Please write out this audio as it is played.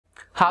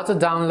how to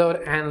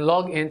download and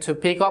log into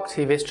Peacock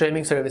TV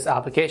streaming service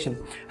application.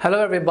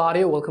 Hello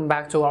everybody, welcome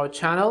back to our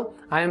channel.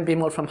 I am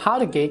Bimol from How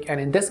to Geek, and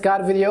in this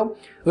guide video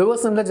we will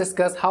simply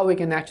discuss how we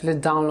can actually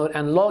download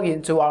and log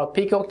into our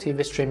Peacock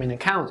TV streaming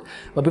account.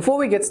 But before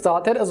we get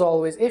started, as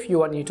always, if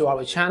you are new to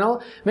our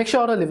channel, make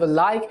sure to leave a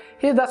like,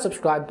 hit that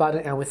subscribe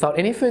button, and without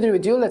any further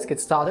ado, let's get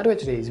started with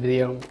today's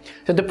video.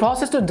 So the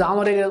process to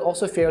download it is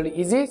also fairly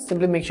easy.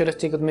 Simply make sure to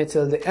stick with me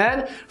till the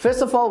end.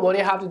 First of all, what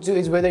you have to do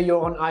is, whether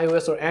you're on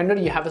iOS or Android,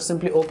 you have to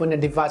simply open the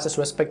device's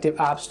respective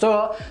app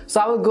store.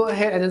 So I will go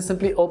ahead and then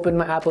simply open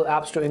my Apple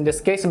App Store in this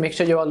case, and make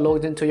sure you are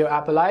logged into your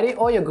Apple ID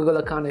or your Google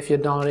account if you're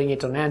downloading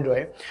it on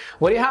Android.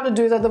 What you have to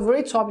do is, at the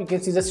very top you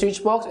can see the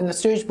search box. In the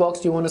search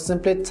box you want to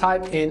simply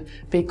type in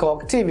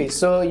Peacock TV.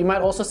 So you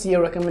might also see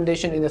a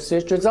recommendation in the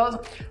search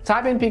results.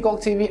 Type in Peacock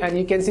TV and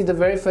you can see the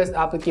very first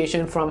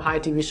application from Hi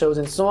TV shows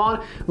and so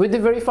on, with the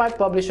verified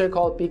publisher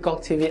called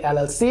Peacock TV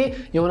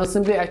LLC. You want to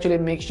simply actually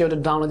make sure to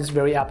download this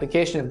very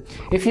application.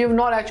 If you have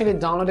not actually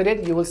downloaded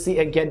it, you will see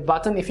a get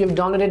button. If you've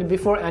downloaded it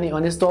before and you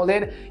uninstalled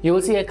it, you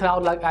will see a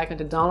cloud-like icon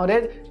to download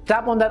it.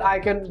 Tap on that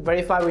icon,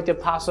 verify with your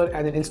password,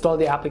 and then install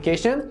the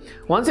application.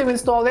 Once you've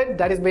installed it,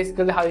 that is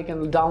basically how you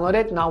can download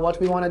it. Now what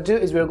we want to do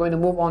is we're going to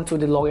move on to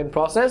the login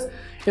process.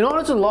 In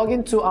order to log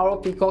into our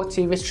Peacock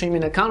TV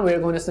streaming account, we're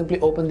going to simply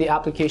open the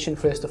application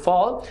first of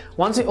all.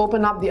 Once you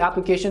open up the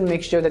application,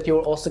 make sure that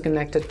you're also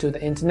connected to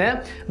the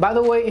internet. By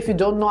the way, if you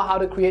don't know how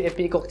to create a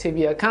Peacock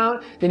TV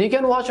account, then you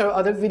can watch our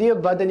other video,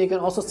 but then you can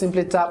also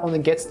simply tap on the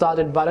get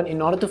started button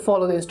in order to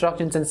follow the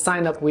instructions and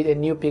sign up with a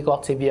new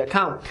Peacock TV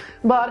account.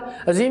 But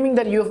assuming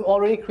that you've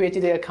already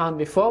created an account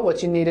before,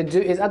 what you need to do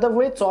is, at the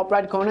very top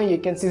right corner you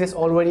can see there's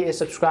already a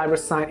subscriber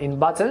sign in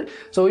button.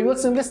 So we will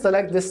simply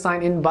select this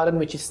sign in button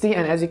which you see,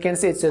 and as you can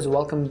see it says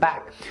welcome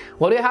back.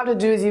 What you have to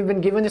do is, you've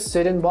been given a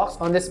certain box.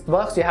 On this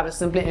box you have to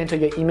simply enter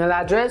your email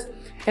address,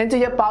 enter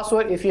your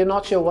password. If you're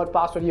not sure what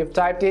password you've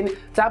typed in,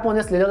 tap on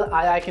this little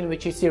eye icon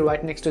which you see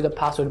right next to the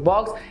password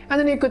box, and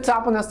then you could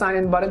tap on the sign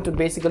in button to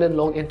basically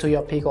log into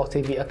your Peacock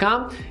TV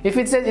account. If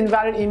it says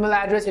invalid email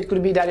address, it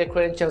could be that your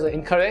credentials are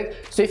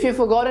incorrect. So if you've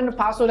forgotten the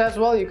password as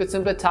well, you could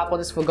simply tap on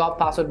this forgot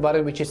password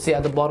button which you see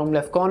at the bottom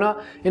left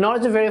corner in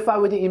order to verify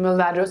with the email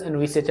address and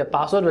reset your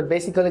password. But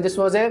basically this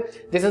was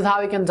it. This is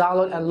how you can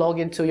download and log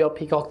into your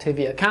Peacock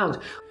TV account.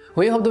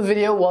 We hope the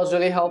video was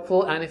really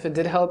helpful, and if it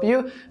did help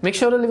you, make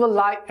sure to leave a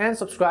like and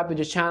subscribe to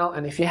the channel.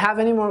 And if you have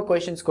any more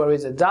questions,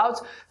 queries or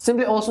doubts,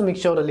 simply also make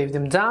sure to leave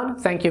them down.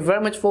 Thank you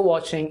very much for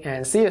watching,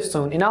 and see you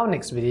soon in our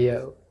next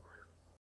video.